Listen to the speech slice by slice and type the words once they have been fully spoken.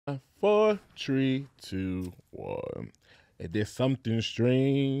4, 3, 2, 1. There's something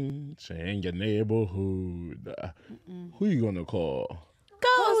strange in your neighborhood. Who you gonna call?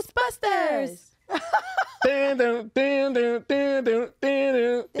 Ghostbusters.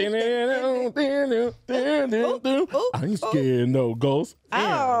 I'm scared no ghosts. Oh,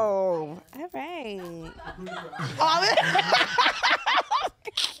 all right.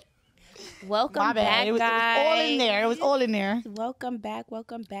 Welcome My bad. back, It was all in there. It was all in there. Welcome back.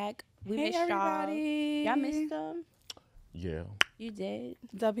 Welcome back. We Hey, missed everybody. y'all. Y'all missed them? Yeah. You did?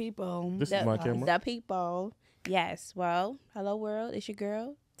 The people. This is my camera. The people. Yes. Well, hello, world. It's your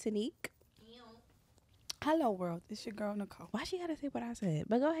girl, Tanique. Hello, world. It's your girl, Nicole. Why she gotta say what I said?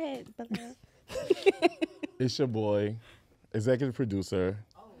 But go ahead. It's your boy, executive producer.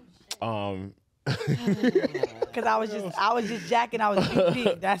 Because I was just jacking. I was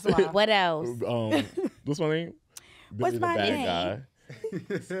deep. That's why. What else? What's my name? What's Billy the my bad name? guy.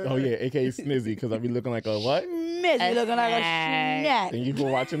 Oh yeah, aka Snizzy, because I be looking like a what? Miss, you looking like a snack. Thank you for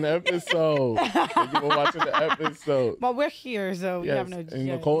watching the episode. Thank you for watching the episode. But we're here, so we Yes, have no and choice.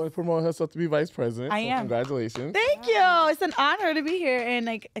 Nicole promoted herself to be vice president. I so am. Congratulations. Thank you. It's an honor to be here and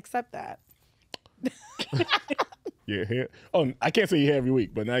like accept that. You're here. Oh, I can't say you're here every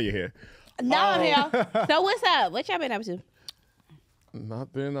week, but now you're here. Now I'm here. So what's up? What y'all been up to?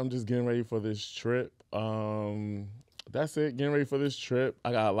 Nothing. I'm just getting ready for this trip. That's it. Getting ready for this trip.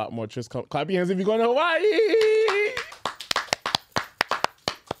 I got a lot more trips coming. Clap your hands if you're going to Hawaii.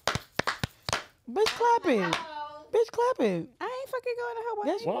 Bitch, clap it. Bitch, clap it. I ain't fucking going to Hawaii.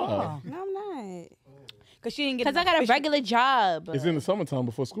 Yes, you Why? are. No, I'm not. Because she didn't get Because I got a regular job. It's in the summertime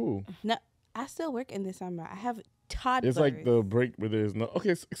before school. No, I still work in the summer. I have toddlers. It's like the break where there's no. Okay,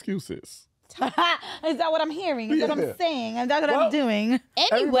 excuses. Is that what I'm hearing? Is that what Yeah. I'm saying? Is that what Well, I'm doing?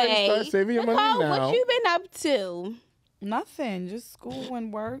 Everybody Anyway, start saving your money Nicole, now. what you been up to? Nothing. Just school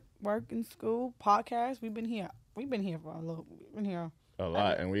and work and school, podcast. We've been here. We've been here for a little. We've been here. A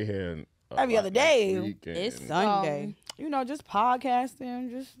lot, and we're here Every other day. It's Sunday. Just podcasting,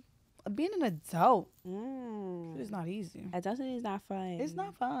 just being an adult. Mm. It's not easy. Adulting is not fun. It's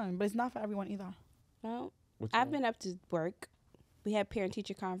not fun, but it's not for everyone either. No, I've been up to work. We had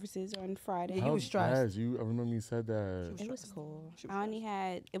parent-teacher conferences on Friday. Yeah, you was stressed. I remember you said that. It was cool. I only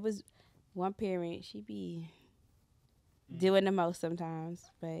had, it was one parent. She be doing the most sometimes,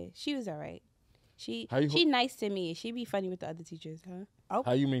 but she was all right. She nice to me. She be funny with the other teachers, huh?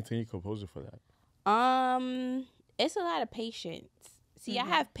 How you maintain your composure for that? It's a lot of patience. See, I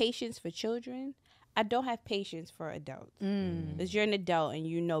have patience for children. I don't have patience for adults. Because you're an adult and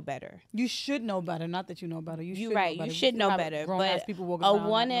you know better. You should know better. Not that you know better. You're right. You should know better. But a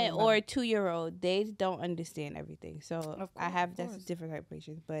 1 or a 2-year-old, they don't understand everything. So I have that's a different type of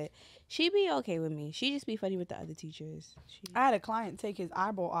patience. But she be okay with me. She just be funny with the other teachers. I had a client take his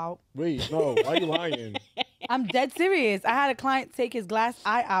eyeball out. Wait, no. Why are you lying? I'm dead serious. I had a client take his glass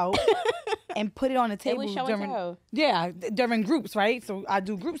eye out and put it on the They table was show and tell. during groups, right? So I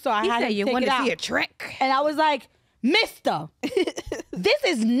do groups. So I had him you take want it to out. see a trick. And I was like, Mister, this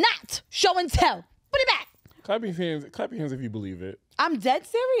is not show and tell. Put it back. Clap your hands if you believe it. I'm dead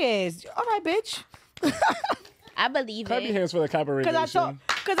serious. All right, bitch. I believe Clap your it. hands for the capitalization.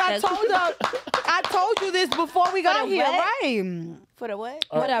 Because I told her, I told you this before we got For the here, what? right? For the what?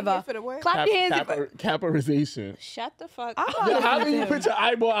 Whatever. For the what? Clap your hands. Capitalization. Shut the fuck I'm up. not How listening do you to put your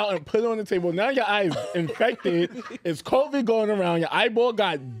eyeball out and put it on the table? Now your eye is infected. It's COVID going around. Your eyeball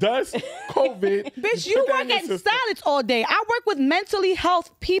got dust, COVID. Bitch, you put that work in your at system. silence all day. I work with mentally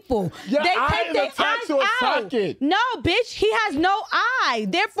health people. Your they eye take is their attached eyes to a out. socket. No, bitch, he has no eye.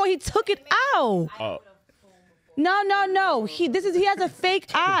 Therefore, he took it out. Oh. No. He has a fake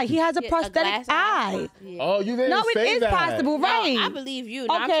eye. He has a prosthetic glass eye. Oh, you didn't No, say it is that. possible, right? No, I believe you.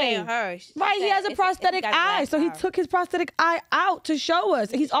 No, I'm Okay. saying her. Right, he has a prosthetic eye, so he took his prosthetic eye out to show us.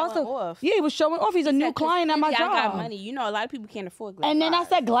 He's showing also off. Yeah, he was showing off. He's a new client at my I got job. money. You know, a lot of people can't afford glass. And then I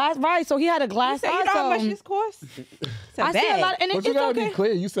said glass, right? So he had a glass you eye. know how much so this costs? I see a lot, and But it's you gotta okay. be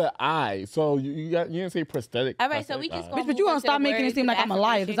clear. You said eye, so you didn't say prosthetic. All right, so we just prosthetic gonna Bitch, but you gonna stop making it seem like I'm a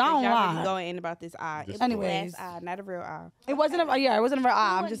liar, 'cause I don't lie. Going in about this eye. It was Anyways. a glass eye, not a real eye. It wasn't a it wasn't a real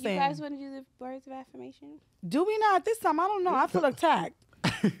eye. I'm just You saying. guys want to do the words of affirmation? Do we not this time? I don't know. I feel attacked.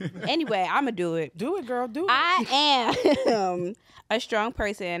 Anyway, I'm gonna do it. Do it, girl. Do it. I am a strong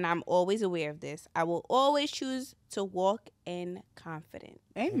person, and I'm always aware of this. I will always choose to walk in confidence.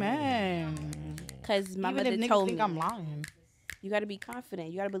 Amen. Cause my Even mother if niggas told think me I'm lying, you gotta be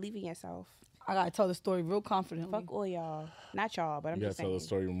confident. You gotta believe in yourself. I gotta tell the story real confidently. Fuck all y'all, not y'all, but I'm You gotta just tell saying. the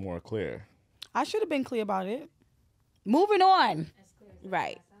story more clear. I should have been clear about it. Moving on.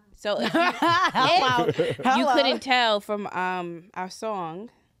 Right. So if you couldn't tell from our song,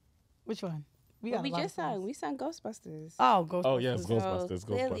 Which one? We just sung. We sung Ghostbusters. Oh, Ghostbusters. Oh yes, Ghostbusters. So,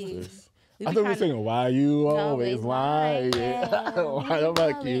 clearly, Ghostbusters. I thought we were singing "Why You Always Lying." Why the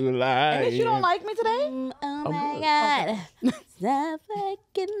fuck you lying? And you don't like me today? Oh my God. Stop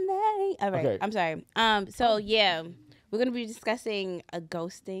fucking lying. All right. Okay. I'm sorry. So yeah, we're gonna be discussing a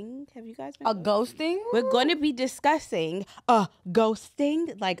ghosting. Have you guys been ghosting? We're gonna be discussing a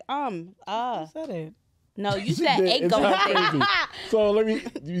ghosting. Like Who said it? No, you said a ghosting. So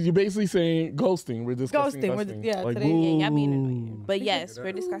you're basically saying ghosting. We're discussing ghosting. Yeah, like, today. Yeah, y'all being annoying. But yes,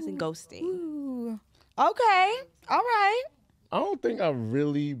 we're discussing ghosting. Ooh. Okay. All right. I don't think I've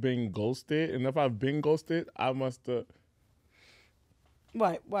really been ghosted. And if I've been ghosted, I must have.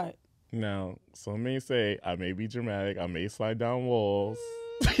 What? Now, some may say I may be dramatic. I may slide down walls.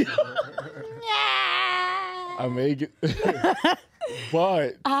 I may get.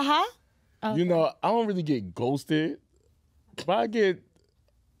 But. Okay. You know, I don't really get ghosted, but I get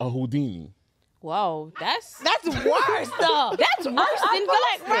a Houdini. Whoa, that's worse though. That's worse than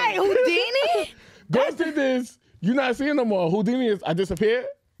ghosting. Right, Houdini? Ghosted is you're not seeing no more. Houdini is I disappeared,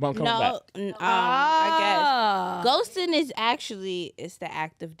 but I'm coming back. I guess ghosting is actually it's the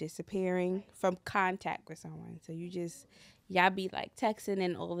act of disappearing from contact with someone. So y'all be like texting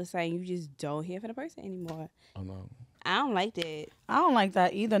and all of a sudden you just don't hear from the person anymore. Oh no. I don't like that. I don't like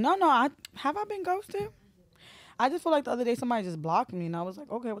that either. No, have I been ghosted? I just feel like the other day somebody just blocked me and I was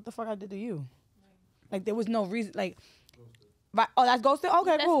like, okay, what the fuck I did to you? Like there was no reason. Like, right? Oh, that's ghosted.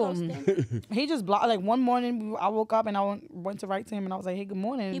 Okay, That's cool. ghosting. He just blocked. Like one morning, I woke up and I went to write to him and I was like, hey, good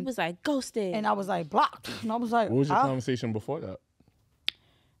morning. He was like ghosted, and I was like blocked. And I was like, what was your conversation before that?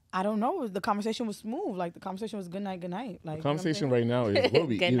 I don't know. The conversation was smooth. Like the conversation was good night, good night. Like The conversation right now is we'll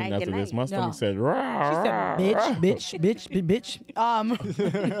be Good eating night, after good this. night. My stomach No. said, rah. She said, bitch.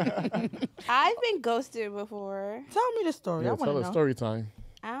 I've been ghosted before. Tell me the story. Yeah, I want tell to us know. story time.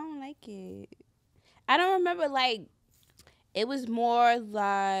 I don't like it. I don't remember, like, it was more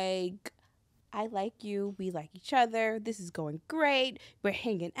like, I like you, we like each other, this is going great, we're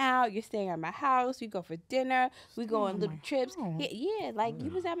hanging out, you're staying at my house, we go for dinner, we go on little trips. Yeah, like, you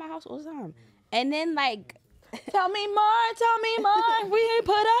was at my house all the time. And then, like, Tell me more. We ain't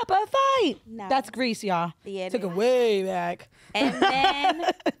put up a fight. No. That's Grease, y'all. Yeah, Took it way back. and then,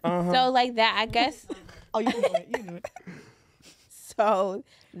 so, like, that, I guess, Oh, you knew it. so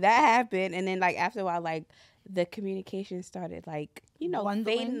that happened. And then, like, after a while, like, the communication started, like, Dwindling?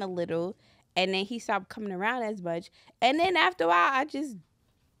 fading a little. And then he stopped coming around as much. And then after a while, I just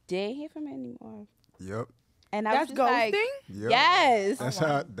didn't hear from him anymore. Yep. And I was That's just like, ghosting? Yep. yes. That's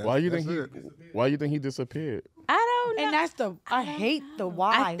how. That's, Why you that's think it. Why you think he disappeared? I don't know. And that's I hate the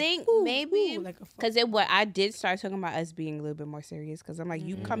why. I think Ooh, maybe ooh, like a fuck. because I did start talking about us being a little bit more serious. Because I'm like,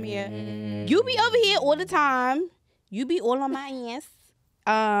 you come here, you be over here all the time, you be all on my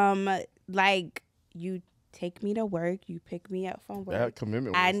ass. Like you take me to work, you pick me up from work. That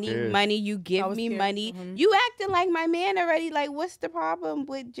commitment. I was need scared. money, you I give was me scared. money. Mhm. You acting like my man already. Like, what's the problem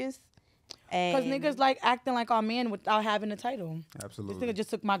with just? Because niggas like acting like our man without having a title. This Absolutely. nigga just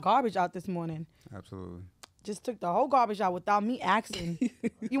took my garbage out this morning. Absolutely. Just took the whole garbage out without me asking.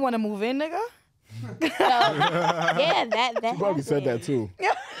 You want to move in, nigga? Yeah, that She probably said that too.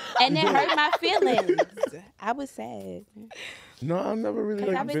 and it hurt my feelings. I was sad. No, I've never really I've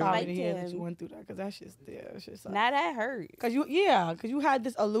like been been. like- Sorry to hear that him. you went through that because that shit's there. That shit's Now that hurt. Cause you had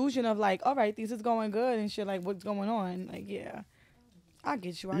this illusion of like, all right, this is going good and shit. Like, what's going on? Like, yeah, I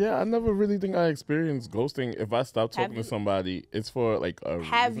get you. Yeah, I never really think I experienced ghosting. If I stop talking you- to somebody, it's for like a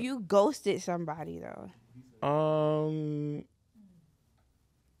Have reason. you ghosted somebody though?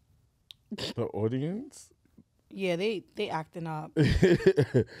 The audience. Yeah, they acting up.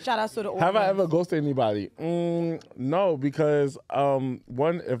 Shout out to the audience. Have I ever ghosted anybody? No, because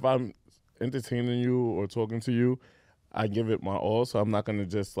one, if I'm entertaining you or talking to you, I give it my all. So I'm not gonna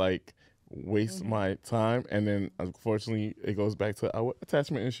just like waste my time. And then unfortunately, it goes back to our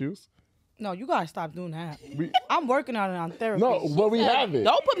attachment issues. No, you gotta stop doing that. We, I'm working on it on therapy. no, but we have it.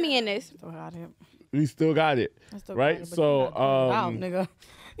 Don't put me in this. Still got it. We still got it, I still right? got it, but So you gotta point it out, nigga.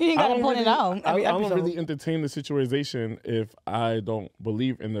 You ain't I gotta don't point really, it out every I don't episode. really entertain the situation if I don't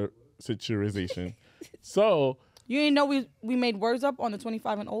believe in the situation. So You didn't know we made words up on the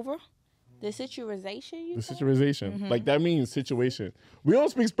 25 and over? The situation. You the said? situation, like that means situation. We don't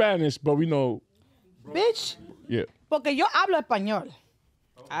speak Spanish, but we know. Bitch, Yeah. porque yo hablo español.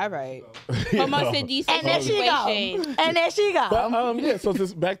 All right. Como se dice And there she go. situation. And there she go. But yeah. So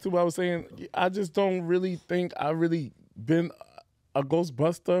just back to what I was saying. I just don't really think I really been a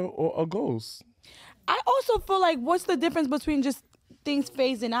Ghostbuster or a ghost. I also feel like what's the difference between just things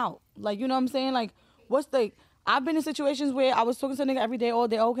phasing out? Like, you know what I'm saying? Like, what's the I've been in situations where I was talking to a nigga every day, all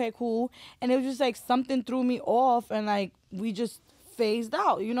day, okay, cool. And it was just like something threw me off and like we just phased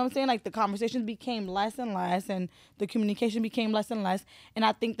out. You know what I'm saying? Like the conversations became less and less and the communication became less and less. And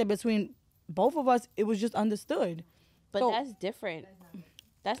I think that between both of us, it was just understood. But so, that's different.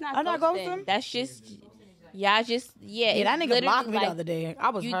 That's not I'm not ghosting. That's just, y'all just, yeah, that nigga blocked me like, the other day. I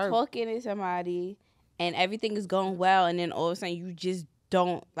was you hurt. talking to somebody and everything is going well and then all of a sudden you just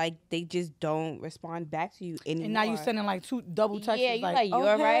don't, like, they just don't respond back to you anymore. And now you sending like 2 double texts. Yeah, you like, you're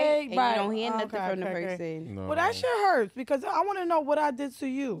okay, right, and right. you don't hear nothing from the person. Okay. No. Well, that shit hurts because I want to know what I did to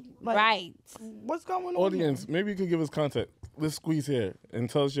you. Like, Right. What's going on? Audience, maybe you could give us content. Let's squeeze here and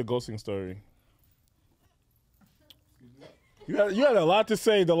tell us your ghosting story. You had a lot to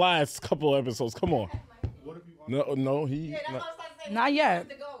say the last couple episodes. Come on. No, he. Not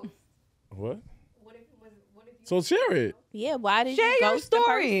yet. What? So share it. Yeah, why did Share you your ghost the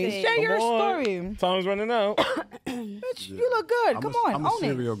story. person? Share your Come on. story. Time's running out. Bitch, you look good. Come on, I'm a own it.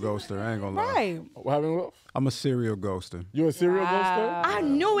 serial ghoster. I ain't gonna lie. Right. What happened, Wolf? I'm a serial ghoster. You a serial ghoster? I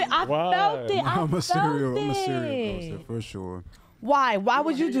knew it. I Why? felt it. I'm a serial it. ghoster for sure. Why? Why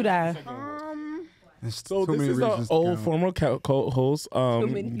would you do that? There's So too this many is our reasons to old count. former co-host,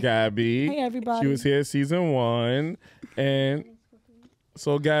 Gabby. Hey, everybody. She was here season 1, and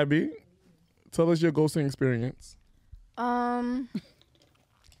so Gabby, tell us your ghosting experience. I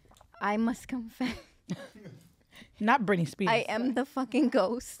must confess, Not Britney Spears. I am the fucking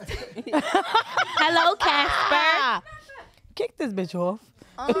ghost. Hello, Casper. Kick this bitch off.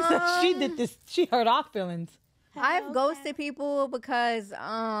 She did this. She hurt our feelings. I've ghosted people because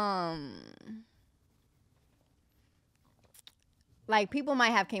like people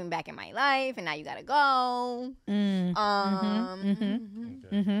might have came back in my life and now you gotta go.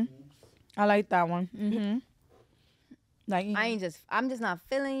 I like that one. Like I'm just not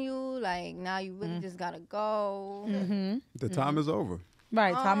feeling you. Like now you really just gotta go. The time is over.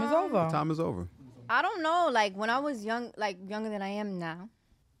 right. Time is over. Time is over. I don't know. Like when I was young, like younger than I am now,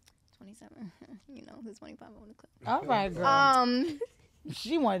 27. You know, who's 25 on the clip. All right, girl.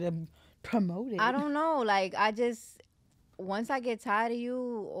 She wanted to promote it. I don't know. Like I just once I get tired of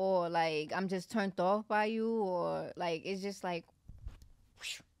you, or like I'm just turned off by you, or like it's just like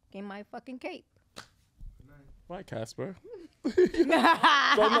get my fucking cape. Bye, Casper. So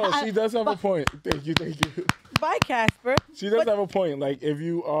no, she does have a point. Thank you. Bye, Casper. She does have a point. Like if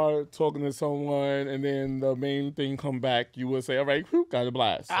you are talking to someone and then the main thing come back, you would say, "All right, whew, got a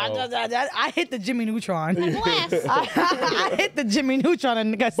blast." So. I hit the Jimmy Neutron. I hit the Jimmy Neutron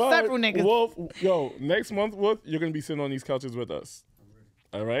and got several niggas. Wolf, next month, Wolf, you're gonna be sitting on these couches with us.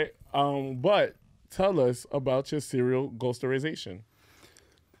 All right. But tell us about your serial ghosterization.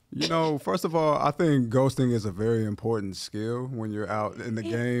 You know, first of all, I think ghosting is a very important skill when you're out in the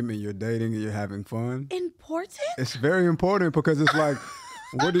game and you're dating and you're having fun. Important? It's very important because it's like,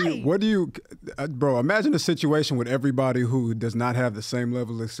 what do you, bro, imagine a situation with everybody who does not have the same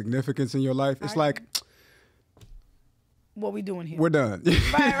level of significance in your life. It's like, what we doing here? we're done.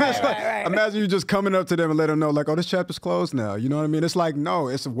 Right. Imagine you just coming up to them and let them know, like, oh, this chapter's closed now. You know what I mean? It's like, no,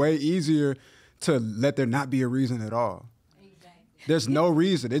 it's way easier to let there not be a reason at all. There's no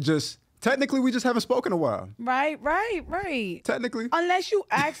reason. It just, technically, we just haven't spoken a while. Right. Technically. Unless you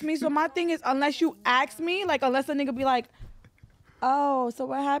ask me. So my thing is, unless you ask me, like, unless a nigga be like, oh, so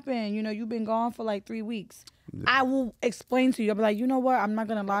what happened? You know, you've been gone for like 3 weeks. Yeah. I will explain to you. I'll be like, you know what? I'm not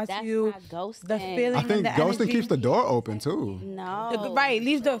going to lie to you. That's not ghosting. The feeling I think and the ghosting energy. keeps the door open, too. No. Right.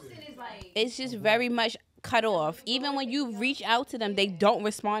 Leave the... It's just very much cut off. Even when you reach out to them, they don't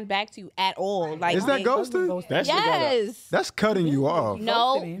respond back to you at all. Like, Is that ghosting? Yes. That's cutting you off.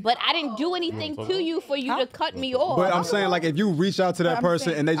 No, but I didn't do anything to you for you to cut me off. But I'm saying, like, if you reach out to that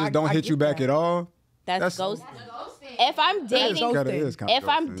person and they just don't hit you back at all, that's ghosting. If I'm dating, if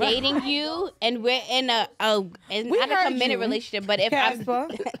I'm dating you and we're in a not a committed relationship, but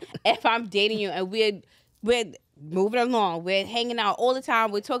if I'm dating you and we're moving along, we're hanging out all the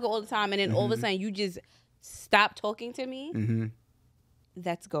time, we're talking all the time, and then all of a sudden you just stop talking to me,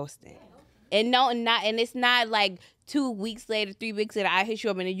 that's ghosting. And it's not like 2 weeks later, 3 weeks later, I hit you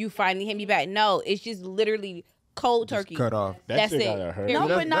up and then you finally hit me back. No, it's just literally cold turkey. Cut off. That's it. No,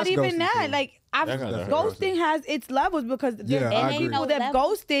 but not even that. Like, ghosting has its levels because there's people that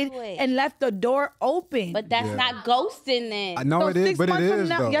ghosted and left the door open. But that's not ghosting then. I know it is, but it is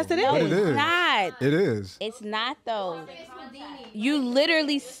though. Yes, it is. No, But it's not. It is. It's not though. You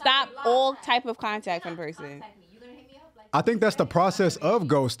literally stop all type of contact from person. I think that's the process of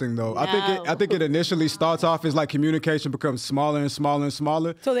ghosting, though. I think it initially starts off as like communication becomes smaller and smaller and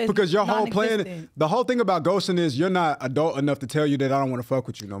smaller. So because your whole plan, non-existent. the whole thing about ghosting is you're not adult enough to tell you that I don't want to fuck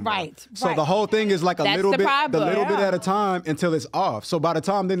with you no more. Right, So right. the whole thing is like a That's little the bit, problem. at a time until it's off. So by the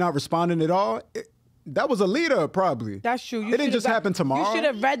time they're not responding at all, that was a lead up probably. That's true. It didn't just happen tomorrow. You should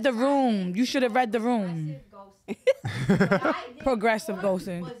have read the room. You should have read the room. Progressive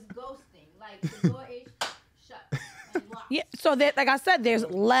ghosting. Was ghosting. Like the door is shut. And locked. Yeah, so that, like I said, there's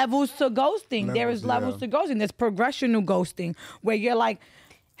levels to ghosting. There is levels yeah. to ghosting. There's progressional ghosting where you're like,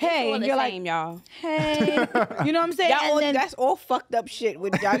 hey, All the you're same, like, y'all. hey, you know what I'm saying? Y'all all, And then that's all fucked up shit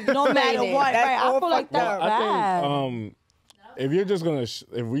with y'all. no matter what, That's right? I all feel like fucked that's up. bad. I think if you're just gonna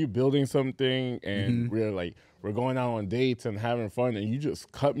if we're building something and we're going out on dates and having fun and you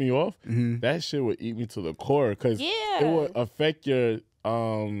just cut me off, that shit would eat me to the core because it would affect your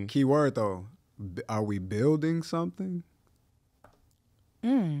Key word though. Are we building something?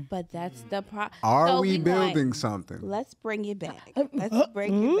 But that's the problem. Are we building something? Let's bring it back. Let's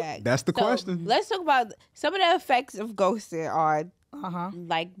bring it back. That's the So, question. Let's talk about some of the effects of ghosting are, Uh-huh.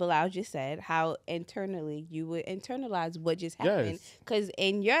 like Bilal just said, how internally you would internalize what just happened. Yes. Because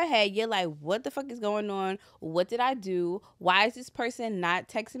in your head, you're like, what the fuck is going on? What did I do? Why is this person not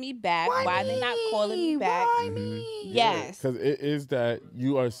texting me back? Why are they not calling me back? Yes. Because it is that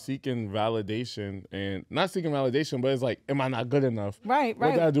you are seeking validation and not seeking validation, but it's like, am I not good enough? Right, What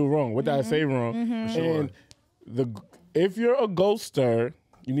right. did I do wrong? What did I say wrong? And if you're a ghoster,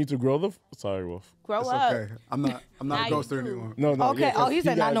 you need to grow the. Sorry, Wolf. Grow It's up. okay. I'm not Now a you ghoster do. anymore. No. Okay. Yeah, 'cause He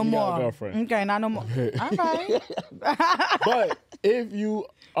said not no got a more. girlfriend. Okay, not no more. All right. But if you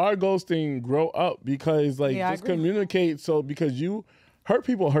are ghosting, grow up because Yeah, I just agree. communicate. So because you hurt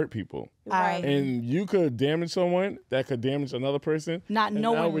people, Right. and you could damage someone that could damage another person. Not and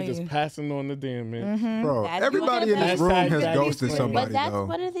now we're knowingly. just passing on the damage. Bro, That's everybody in what this it room is. has Hashtag ghosted that somebody But that's though.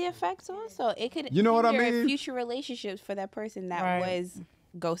 one of the effects also. It could You know what I hinder mean? future relationships for that person that Right. was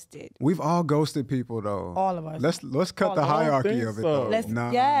ghosted. We've all ghosted people though. All of us. Let's cut All the of us. hierarchy I don't of it think so. though. Let's,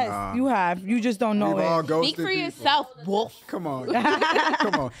 Nah, yes, nah. you have. You just don't know We've all it. ghosted Speak for people. yourself, Wolf. Come on.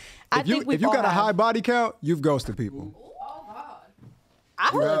 Come on. I If you think we've if you all got a have. high body count, you've ghosted people. I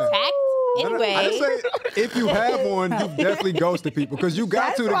feel Yeah. attacked anyway. I didn't say if you have one, you've definitely ghosted people because you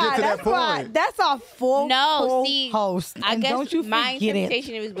got to get to that point. That's a full No, see, host. I And guess don't you my forget it.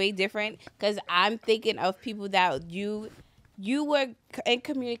 interpretation was way different because I'm thinking of people that you were in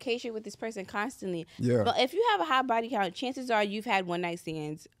communication with this person constantly. Yeah. But if you have a high body count, chances are you've had one night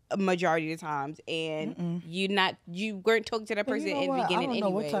stands a majority of the times, and you weren't talking to that And person you know in the what? beginning I don't know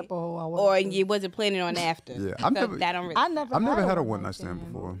anyway, what type of hoe I was. or you wasn't planning on after. Yeah, So I've never- that don't really. I never I've never had a one one night stand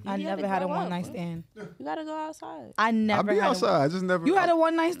before. I You never gotta had a grow one up. night stand. You gotta go outside. I I'll never be had outside. I just never. You had a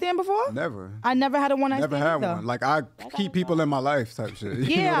one night stand before? Never. I never had a one night Never stand. had either. one. Like I keep people in my life type shit.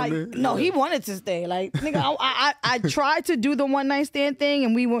 You know Yeah, what I mean? no, he wanted to stay. Like, nigga, I tried to do the one night stand thing,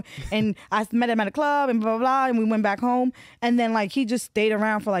 and I met him at a club and blah blah blah, and we went back home, and then like he just stayed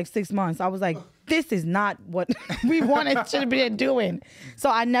around for like 6 months. I was like, this is not what we wanted to be doing. So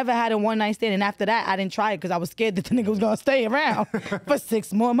I never had a one night stand, and after that, I didn't try it because I was scared that the nigga was gonna stay around for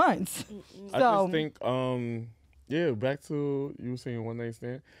 6 more months. I So just think, back to you saying one night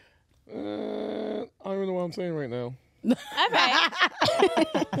stand. I don't even know what I'm saying right now.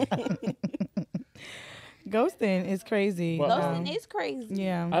 Okay. ghosting is crazy. But, Ghosting is crazy.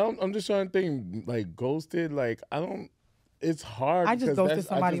 Yeah. I'm just trying to think, like ghosted. Like I don't. It's hard. I just because ghosted that's-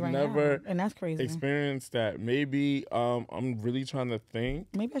 somebody I just right never now, and that's crazy. experienced that. Maybe I'm really trying to think.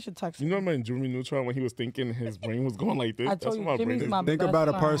 Maybe I should text You him. know, when Jimmy Neutron, when he was thinking, his brain was going like this. I That's told what you, my brain Jimmy's is. my Think best about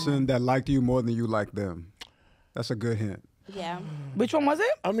a friend. person that liked you more than you liked them. That's a good hint. Yeah. Which one was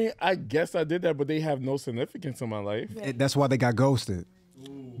it? I mean, I guess I did that, but they have no significance in my life. That's why they got ghosted.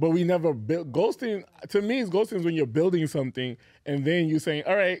 But we never built ghosting. To me, ghosting is when you're building something and then you saying,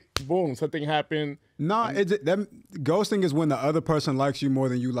 "All right, boom, something happened." No, ghosting is when the other person likes you more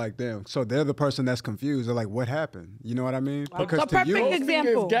than you like them. So they're the person that's confused. They're like, "What happened?" You know what I mean? Because So to perfect you, Ghosting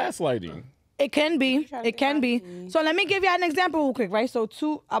example. is gaslighting. It can be. trying to It can be. think So let me give you an example real quick, right? So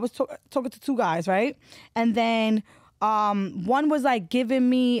I was talking to two guys, right? And then one was like giving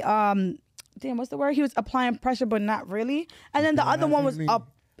me, damn, what's the word? He was applying pressure, but not really. And then the other one was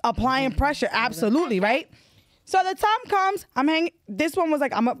applying pressure, absolutely, right? So the time comes, I'm hanging. This one was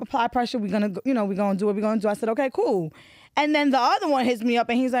like, I'm gonna apply pressure. We're gonna, we're gonna do what we're gonna do. I said, okay, cool. And then the other one hits me up,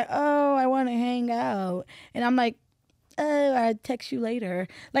 and he's like, oh, I want to hang out, and I'm like, oh, I'll text you later.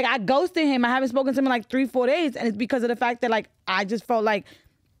 Like, I ghosted him. I haven't spoken to him in like 3-4 days, and it's because of the fact that like I just felt like,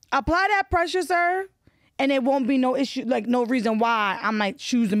 apply that pressure, sir, and it won't be no issue, like no reason why I'm like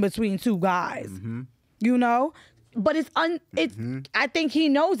choosing between two guys. You know. but it's I think he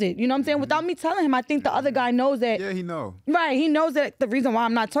knows it. You know what I'm saying? Without me telling him, I think the other guy knows that. Yeah, he know. Right, he knows that the reason why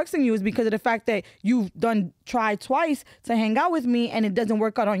I'm not texting you is because of the fact that you've tried twice to hang out with me and it doesn't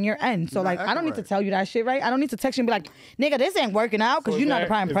work out on your end. So like, I don't need to tell you that shit, right? I don't need to text you and be like, nigga, this ain't working out because you're not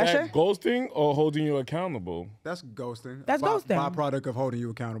applying pressure. Is that ghosting or holding you accountable? That's ghosting. That's ghosting. Byproduct of holding you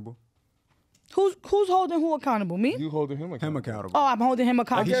accountable. Who's holding who accountable? Me? You holding him accountable. Him accountable. Oh, I'm holding him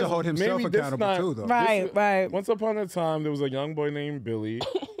accountable. He should hold himself accountable too, though. Right. Once upon a time, there was a young boy named Billy.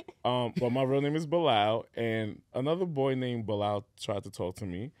 But my real name is Bilal, and another boy named Bilal tried to talk to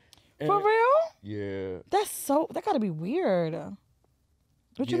me. And For real? Yeah. That gotta be weird.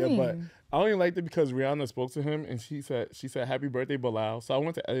 What you mean? But I only liked it because Rihanna spoke to him and she said happy birthday, Bilal. So I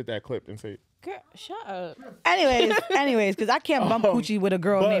went to edit that clip and say, Girl, shut up. Anyways, because I can't bump coochie with a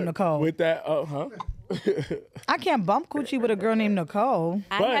girl named Nicole. With that, I can't bump coochie with a girl named Nicole.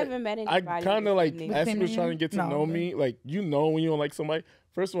 I haven't met anybody. I kind of like, as he was trying to get to No, know me, like, you know when you don't like somebody.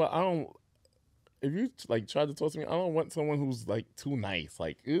 First of all, if you like try to talk to me, I don't want someone who's like too nice.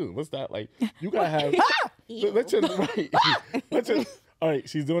 Like, ew, what's that? Like, you gotta have. All right,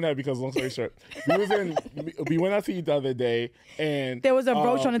 she's doing that because, long story short, we went out to eat the other day, and there was a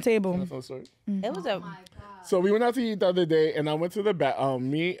roach on the table. It was a. So we went out to eat the other day, and I went to the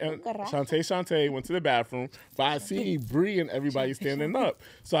me and Shantae went to the bathroom, but I see Bree and everybody standing up.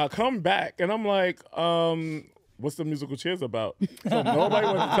 So I come back, and I'm like, what's the musical chairs about? So nobody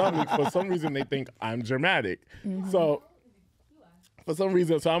wants to tell me. For some reason, they think I'm dramatic. So for some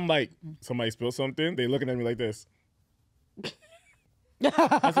reason, so I'm like, somebody spilled something. They looking at me like this.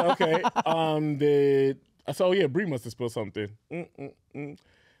 I said, okay. I said, oh yeah, Bree must have spilled something.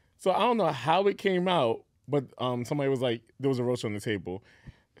 So I don't know how it came out, but somebody was like, there was a roach on the table.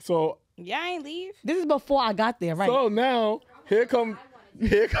 So y'all ain't leave. This is before I got there, right? So now here come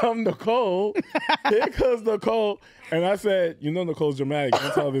Nicole. Here comes Nicole. And I said, you know Nicole's dramatic.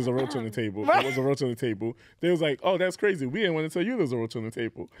 Don't tell her there's a roach on the table. There was a roach on the table. They was like, oh, that's crazy. We didn't want to tell you there's a roach on the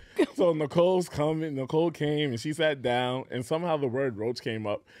table. So Nicole came and she sat down and somehow the word roach came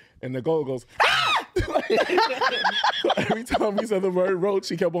up. And Nicole goes, ah! So every time we said the word roach,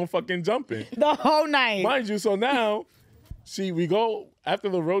 she kept on fucking jumping. The whole night. Mind you, so now we go after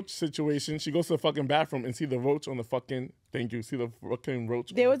the roach situation, she goes to the fucking bathroom and see the roach on the fucking see the fucking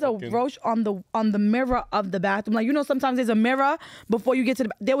roach. There was a roach on the mirror of the bathroom. Like, you know, sometimes there's a mirror before you get to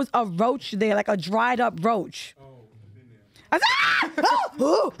there was a roach there, like a dried up roach. I said,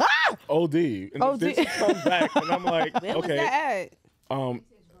 OD. And OD. then she comes back and I'm like, Where was okay. that at? I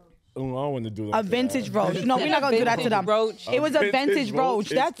don't want to do that. A vintage roach. No, we're not gonna do that to them. Roach. It was a vintage roach.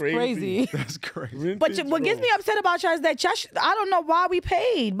 That's crazy. That's crazy. But what gets me upset about Chaz is that I don't know why we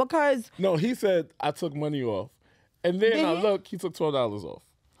paid because. No, he said I took money off, and then I look, he took $12 off.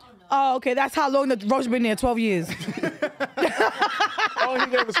 Oh, okay. That's how long the roach been there. 12 years. Oh, he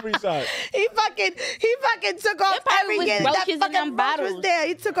gave a screenshot. He fucking took off every year that fucking roach was there.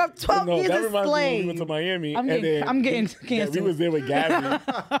 He took off 12 years that of reminds me when we went to slave. Miami. I'm getting canceled. We was there with Gabby,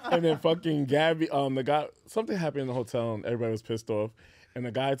 and then fucking Gabby, the guy, something happened in the hotel, and everybody was pissed off. And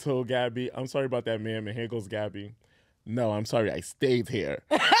the guy told Gabby, "I'm sorry about that, ma'am." And here goes Gabby. "No, I'm sorry. I stayed here."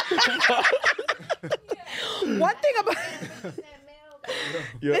 One thing about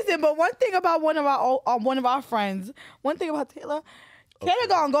listen, but one thing about one of our friends, one thing about Taylor. Taylor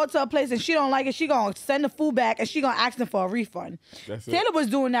gonna go to a place and she don't like it. She gonna send the food back and she gonna ask them for a refund. Taylor was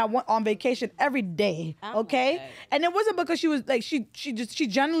doing that on vacation every day, okay? And it wasn't because she was like she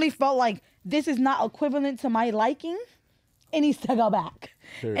generally felt like this is not equivalent to my liking. It needs to go back.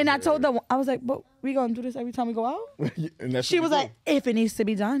 And I told them, I was like, but we gonna do this every time we go out? And she was like, if it needs to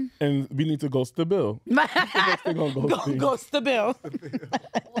be done. And we need to ghost the bill. Ghost the bill.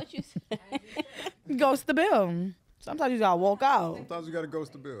 What you say? Ghost the bill. Sometimes you gotta walk out. Sometimes you gotta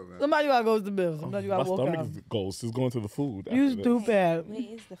ghost the bill, man. Sometimes you gotta ghost the bill. Sometimes you gotta walk out. My stomach is ghost. It's going to the food. You stupid. Where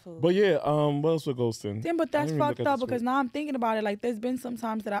is the food? But yeah, what else with ghosting? Then, but that's fucked up because now I'm thinking about it. Like, there's been some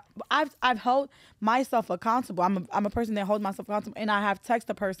times that I've held myself accountable. I'm a person that holds myself accountable, and I have texted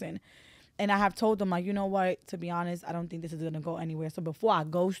a person, and I have told them like, you know what? To be honest, I don't think this is gonna go anywhere. So before I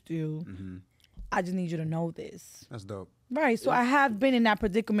ghost you, I just need you to know this. That's dope. Right. So I have been in that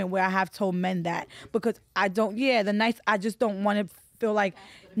predicament where I have told men that because I just don't want to feel like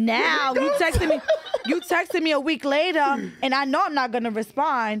now you texted me a week later and I know I'm not going to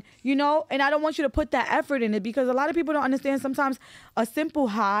respond, you know, and I don't want you to put that effort in it because a lot of people don't understand sometimes a simple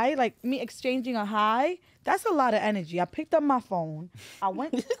hi, like me exchanging a hi, that's a lot of energy. I picked up my phone. I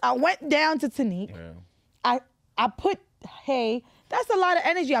went down to Tanique. Yeah. I put hey. That's a lot of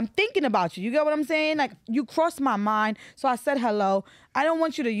energy. I'm thinking about you. You get what I'm saying? Like, you crossed my mind, so I said hello. I don't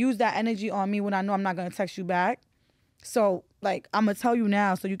want you to use that energy on me when I know I'm not going to text you back. So, like, I'm going to tell you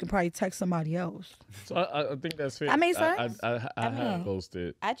now so you can probably text somebody else. So I think that's fair. That makes sense. I have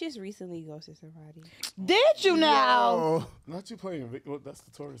ghosted. I just recently ghosted somebody. Did you now? Oh, Not you playing Victim. That's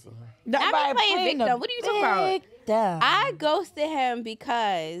the tourist. I'm not playing victim. What are you talking about? Victim. I ghosted him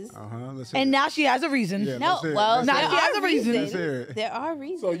because let's hear And it. now she has a reason. Yeah, no, let's hear it. well, Let's now hear she it. has a reason. Let's hear it. There are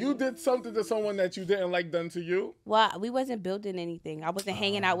reasons. So you did something to someone that you didn't like done to you? Well, we wasn't building anything. I wasn't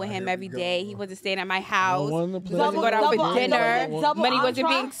hanging out with him here every we go. day. He wasn't staying at my house. wanted to We play wasn't going out for dinner. double Money wasn't mantra?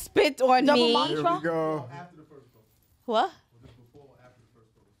 being spent on Double me. mantra? Here we go. What?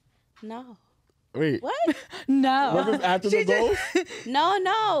 No. Wait. What? No. Was this after the ghost?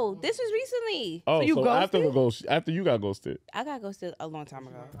 No. This was recently. Oh, you so after ghosted? the ghost, after you got ghosted. I got ghosted a long time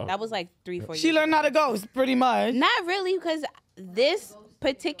ago. That was like 3-4 years. She learned how to ghost, pretty much. Not really, because this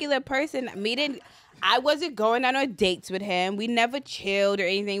particular person, I wasn't going on dates with him. We never chilled or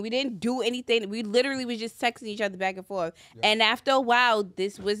anything. We didn't do anything. We literally was just texting each other back and forth. Yeah. And after a while,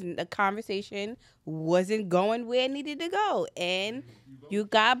 this was a conversation wasn't going where it needed to go, and you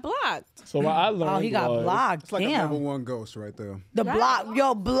got blocked. So what I learned Oh, he got was, blocked. It's like a Damn. number one ghost right there. The block.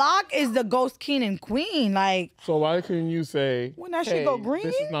 Yo, block is the ghost king and queen. Like, So why couldn't you say, when that hey, shit go green,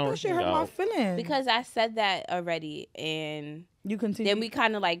 this is not that shit working hurt my out? feelings. Because I said that already, and you continue. then we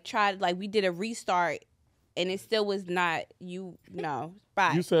kind of like tried, like we did a restart, and it still was not,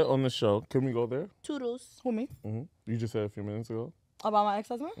 bye. You said on the show, can we go there? Toodles. Who, me? Hmm. You just said a few minutes ago. About my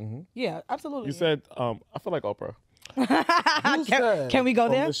ex-husband? Mhm. Yeah, absolutely. You said, I feel like Oprah. You said can we go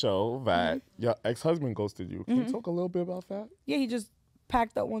on there? the show that your ex-husband ghosted you. Can you talk a little bit about that? Yeah, he just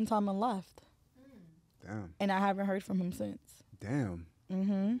packed up one time and left. Damn. And I haven't heard from him since. Damn.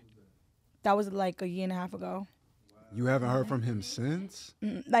 That was like a year and a half ago. You haven't heard from him since?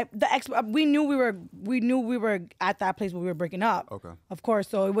 Like the ex, we knew we were at that place where we were breaking up. Okay. Of course,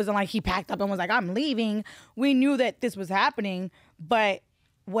 so it wasn't like he packed up and was like, "I'm leaving." We knew that this was happening, but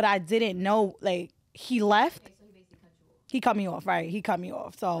what I didn't know, like he left. So he basically cut you off. He cut me off, right? He cut me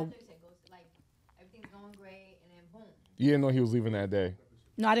off. So So you said ghost, like everything's going great, and then boom. You didn't know he was leaving that day.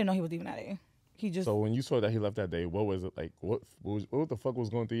 no, I didn't know he was leaving that day. He just So when you saw that he left that day, what was it like? What the fuck was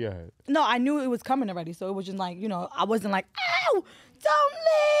going through your head? no, I knew it was coming already. So it was just like, I wasn't like, "Ow, don't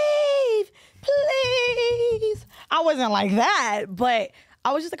leave, please." I wasn't like that, but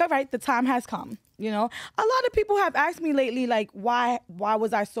I was just like, all right, the time has come. A lot of people have asked me lately, like, why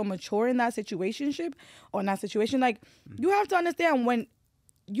was I so mature in that situationship or in that situation? Like, you have to understand when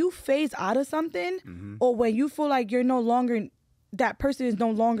you phase out of something or when you feel like that person is no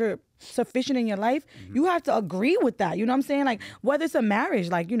longer sufficient in your life, you have to agree with that. You know what I'm saying? Like, whether it's a marriage,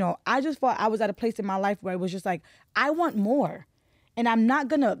 like, I just thought I was at a place in my life where it was just like, I want more. And I'm not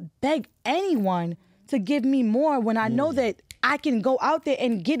going to beg anyone to give me more when I know that I can go out there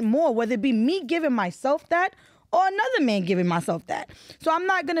and get more, whether it be me giving myself that or another man giving myself that. So I'm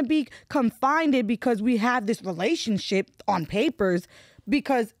not going to be confined because we have this relationship on papers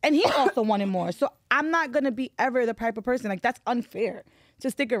and he also wanted more. So I'm not going to be ever the type of person, like, that's unfair to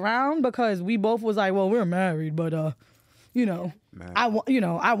stick around because we both was like, well, we're married, but, I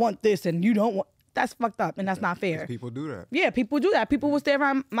want this and you don't want, that's fucked up and that's not fair. People do that. Yeah, people do that. People will stay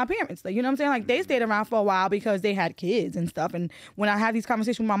around my parents. Like, you know what I'm saying? Like, they stayed around for a while because they had kids and stuff. And when I had these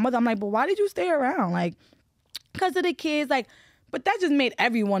conversations with my mother, I'm like, but why did you stay around? Like, because of the kids. Like, but that just made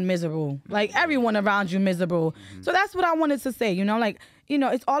everyone miserable. Like, everyone around you miserable. So that's what I wanted to say,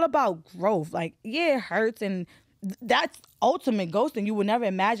 it's all about growth. Like, yeah, it hurts. And that's ultimate ghosting. You would never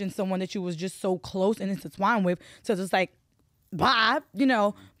imagine someone that you was just so close and intertwined with. So it's like, bye,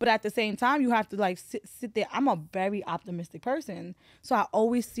 but at the same time, you have to like sit there. I'm a very optimistic person. So I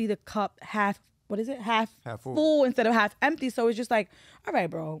always see the cup half full instead of half empty. So it's just like, all right,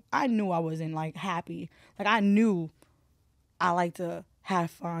 bro, I knew I wasn't like happy. Like, I knew I like to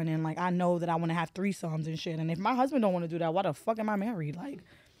have fun and like, I know that I want to have threesomes and shit. And if my husband don't want to do that, why the fuck am I married? Like,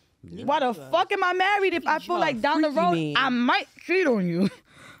 why the fuck am I married if I feel like down the road, I might cheat on you?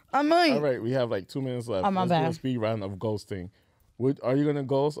 I might. All right, we have like 2 minutes left. my Let's bad. do a speed round of ghosting. Are you gonna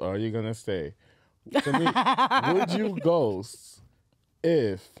ghost or are you gonna stay? To me, would you ghost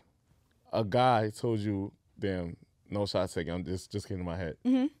if a guy told you, damn, no shots taken, this just came to my head.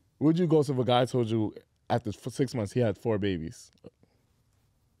 Would you ghost if a guy told you after 6 months he had 4 babies?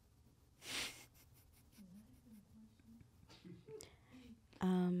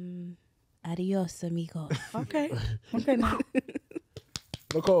 Adios, amigo. Okay. Now.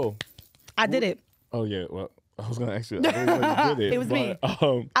 Nicole. I did it. Oh yeah, well, I was gonna ask you. I didn't know you did it. It was me.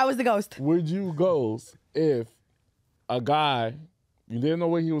 But, I was the ghost. would you ghost if a guy, you didn't know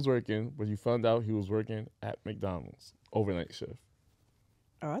where he was working, but you found out he was working at McDonald's overnight shift?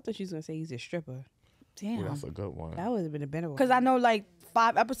 Oh, I thought you was gonna say he's a stripper. Damn. Ooh, that's a good one. That would have been a better one. Because I know like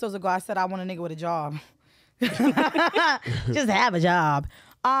 5 episodes ago I said I want a nigga with a job. Just have a job.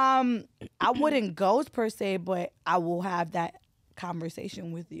 I wouldn't ghost per se, but I will have that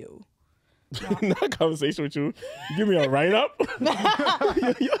conversation with you. Not a conversation with you. You give me a write up.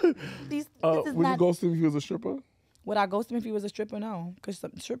 This is Would you not, ghost him if he was a stripper? would I ghost him if he was a stripper? No, because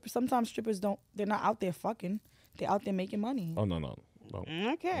sometimes strippers they're not out there fucking. They're out there making money. Oh no.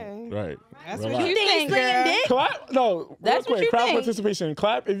 Okay. Right. That's Relax. what you think, girl. Clap. No. That's real what quick. you Crowd think. participation.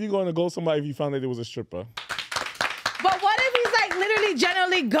 Clap if you're going to ghost somebody if you found that it was a stripper. But what if he's like literally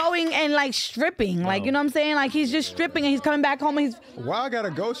generally going and like stripping? Like, you know what I'm saying? Like he's just stripping and he's coming back home and he's Why I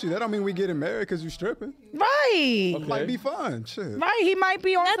gotta ghost you? That don't mean we getting married because you stripping. right. Okay. Might be fun. Shit. Right. He might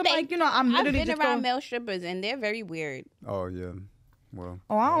be on some Nothing. like, you know, I'm I've literally been just around going, male strippers and they're very weird. Oh yeah. Well.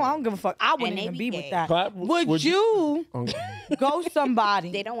 oh, I don't give a fuck. I wouldn't they even be be with gay. that. Clap. Would you go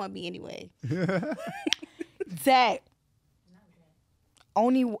somebody They don't want me anyway. that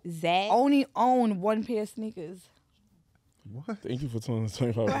only Zach. own one pair of sneakers? What? Thank you for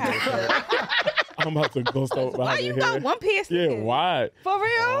 25. I'm about to ghost out Why behind you your got head. one pair of Yeah, sneakers? why? For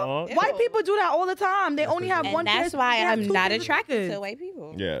real? White people do that all the time. They only have And one pair. that's of- why they have I'm two not pairs of attracted sneakers. to white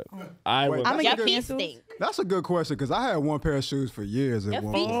people. Yeah. I Wait, would. I'm Your gonna feet cancel. stink. That's a good question because I had one pair of shoes for years at Your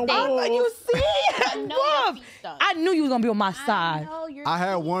one feet point. stink. You see? I know your Love. feet stink. I knew you was gonna be on my side. I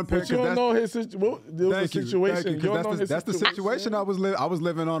had one pair. But you don't know his situation. There was a Thank you, situation. thank you, 'cause You don't know his that's the situation I was living. I was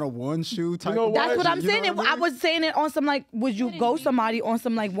living on a one shoe type. know of what? That's what I'm budget, you saying. know what I was saying it on some like, would you go somebody on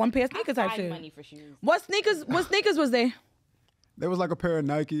some like one pair of sneakers type shit? money for shoes. What sneakers? What sneakers was they? There was like a pair of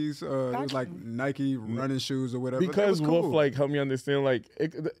Nikes. It was like Nike running shoes or whatever. Because that was cool. Wolf, like, help me understand, like,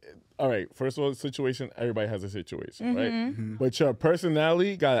 all right, first of all, situation, everybody has a situation, right? But your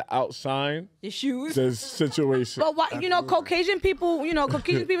personality got to outshine The shoes. the situation. But what you know, Caucasian people,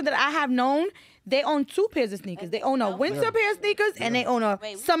 Caucasian people that I have known, they own 2 pairs of sneakers. They own a winter pair of sneakers and they own a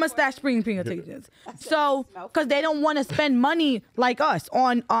summer slash spring pair of sneakers. So, because they don't want to spend money like us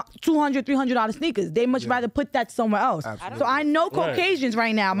on $200, $300 sneakers. They much rather put that somewhere else. Absolutely. So I know Caucasians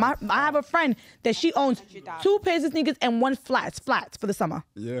right now. I have a friend that she owns 2 pairs of sneakers and 1 flats for the summer.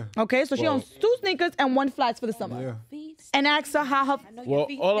 Yeah. Okay, so she owns 2 sneakers and 1 flats for the summer. Yeah. And ask her how Well,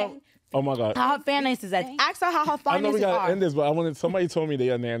 oh my God. her finances is. Ask her how her I know we finances gotta are. end this, but somebody told me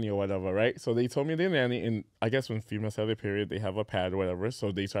they're a nanny or whatever, right? So they told me they're nanny, and I guess when females have their period, they have a pad or whatever.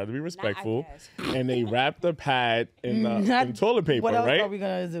 So they try to be respectful, and they wrap the pad in toilet paper, What else right? are we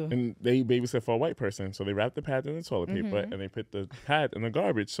gonna do? And they babysit for a white person, so they wrap the pad in the toilet paper and they put the pad in the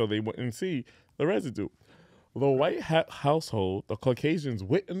garbage so they wouldn't see the residue. The white household, the Caucasians,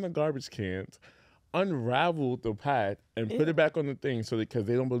 went in the garbage cans, unraveled the pad, and put it back on the thing because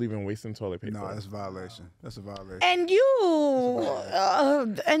they don't believe in wasting toilet paper. No, that's a violation. That's a violation. And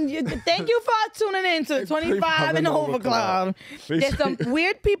thank you for tuning in to 25 and Over Club. There's some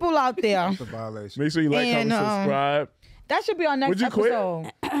weird people out there. It's a violation. Make sure you like, And, comment, subscribe. That should be our next Would you quit?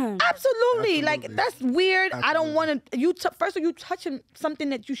 episode. Absolutely. Like, Absolutely. that's weird. I don't Absolutely. want to. First of all, you touching something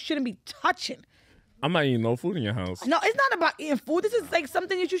that you shouldn't be touching. I'm not eating no food in your house. No, it's not about eating food. This is like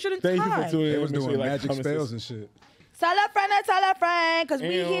something that you shouldn't Thank you touch. for tuning in. They was Make sure doing you like, magic comment, spells and shit. Tell a friend, because we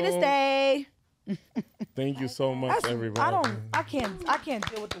here to Ew. stay. Thank you so much, everybody. I can't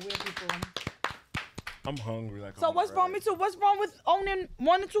deal with the weird people. I'm hungry. Like So I'm what's wrong with you? What's wrong with owning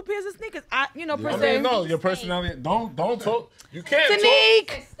 1 or 2 pairs of sneakers? Per I se. mean, no, your personality. Don't talk. You can't talk.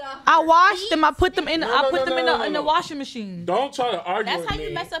 Tanique, I washed them. I put them in. No, I no, put no, them in no, the no, in the no. washing machine. Don't try to argue That's with how you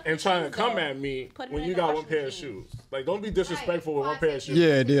me mess up your and try to shoes, come though. at me Put 'em when in you the got one washing pair of machine. shoes. Like, don't be disrespectful with one pair of shoes.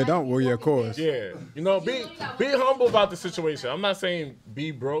 Yeah, don't. Well, yeah, of course. Yeah, you know, be humble about the situation. I'm not saying be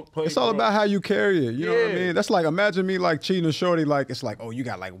broke. Play It's all broke. about how you carry it. You know what I Yeah. mean? That's like, imagine me like cheating a shorty. Like, it's like, oh, you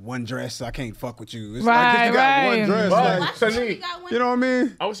got like 1 dress, so I can't fuck with you. It's like, if you got Right, 1 dress, But like, Tanique, you know what I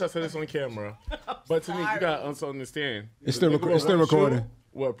mean? I wish I said this on camera. But Tanique, you gotta also understand. It's still The nigga reco- with it's still one shoe recording.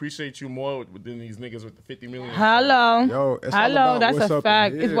 Will appreciate you more than these niggas with the 50 million. Hello. Yo, it's all Hello, about that's what's a up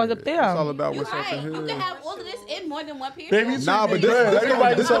fact. in It here. was up there. It's all about You're what's up right. in You here. can have all of this in more than one pair. Baby, of shoes. Nah, but Good.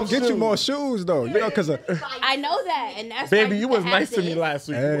 Everybody this gonna some get you shoes. more shoes though. You know, I know that, and that's Baby, why you was can have nice to me this last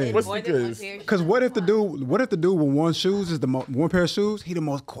week. Hey. What's more than one because? pair of shoes. Cause what if the dude with 1 shoes is the one pair of shoes? He the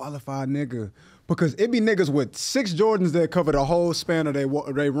most qualified nigga. Because it be niggas with 6 Jordans that cover the whole span of their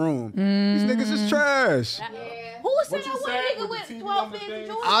room. These niggas is trash. Who said What you I want said a nigga with with the TV 12 on the pairs thing?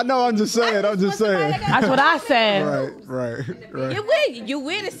 of Jordans? I know. I'm just saying. I'm just saying. That's what I said. Right. You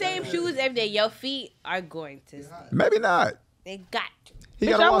wear the same shoes every day. Your feet are going to stink. Maybe not. They got to. He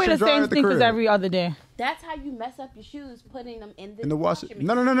Bitch, gotta I wash wear the and dry same at the sneakers crib. every other day. That's how you mess up your shoes, putting them in the In the wash. washing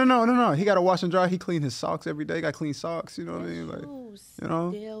No. He got to wash and dry. He clean his socks every day. Got clean socks. You know what I mean? Like, Shoes you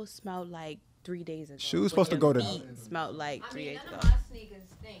know? still smell like 3 days ago. Shoes supposed to go to. Smelled like 3 days ago. My sneakers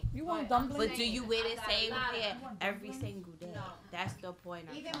stink. You want dumplings? But do you wear the same pair every single day? No. That's the point.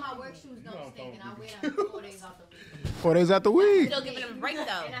 Even my work shoes don't stink, and I wear them 4 days out the week. 4 days out the week. Still giving them a break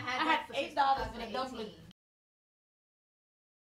though. And I had $8 for the dumpling.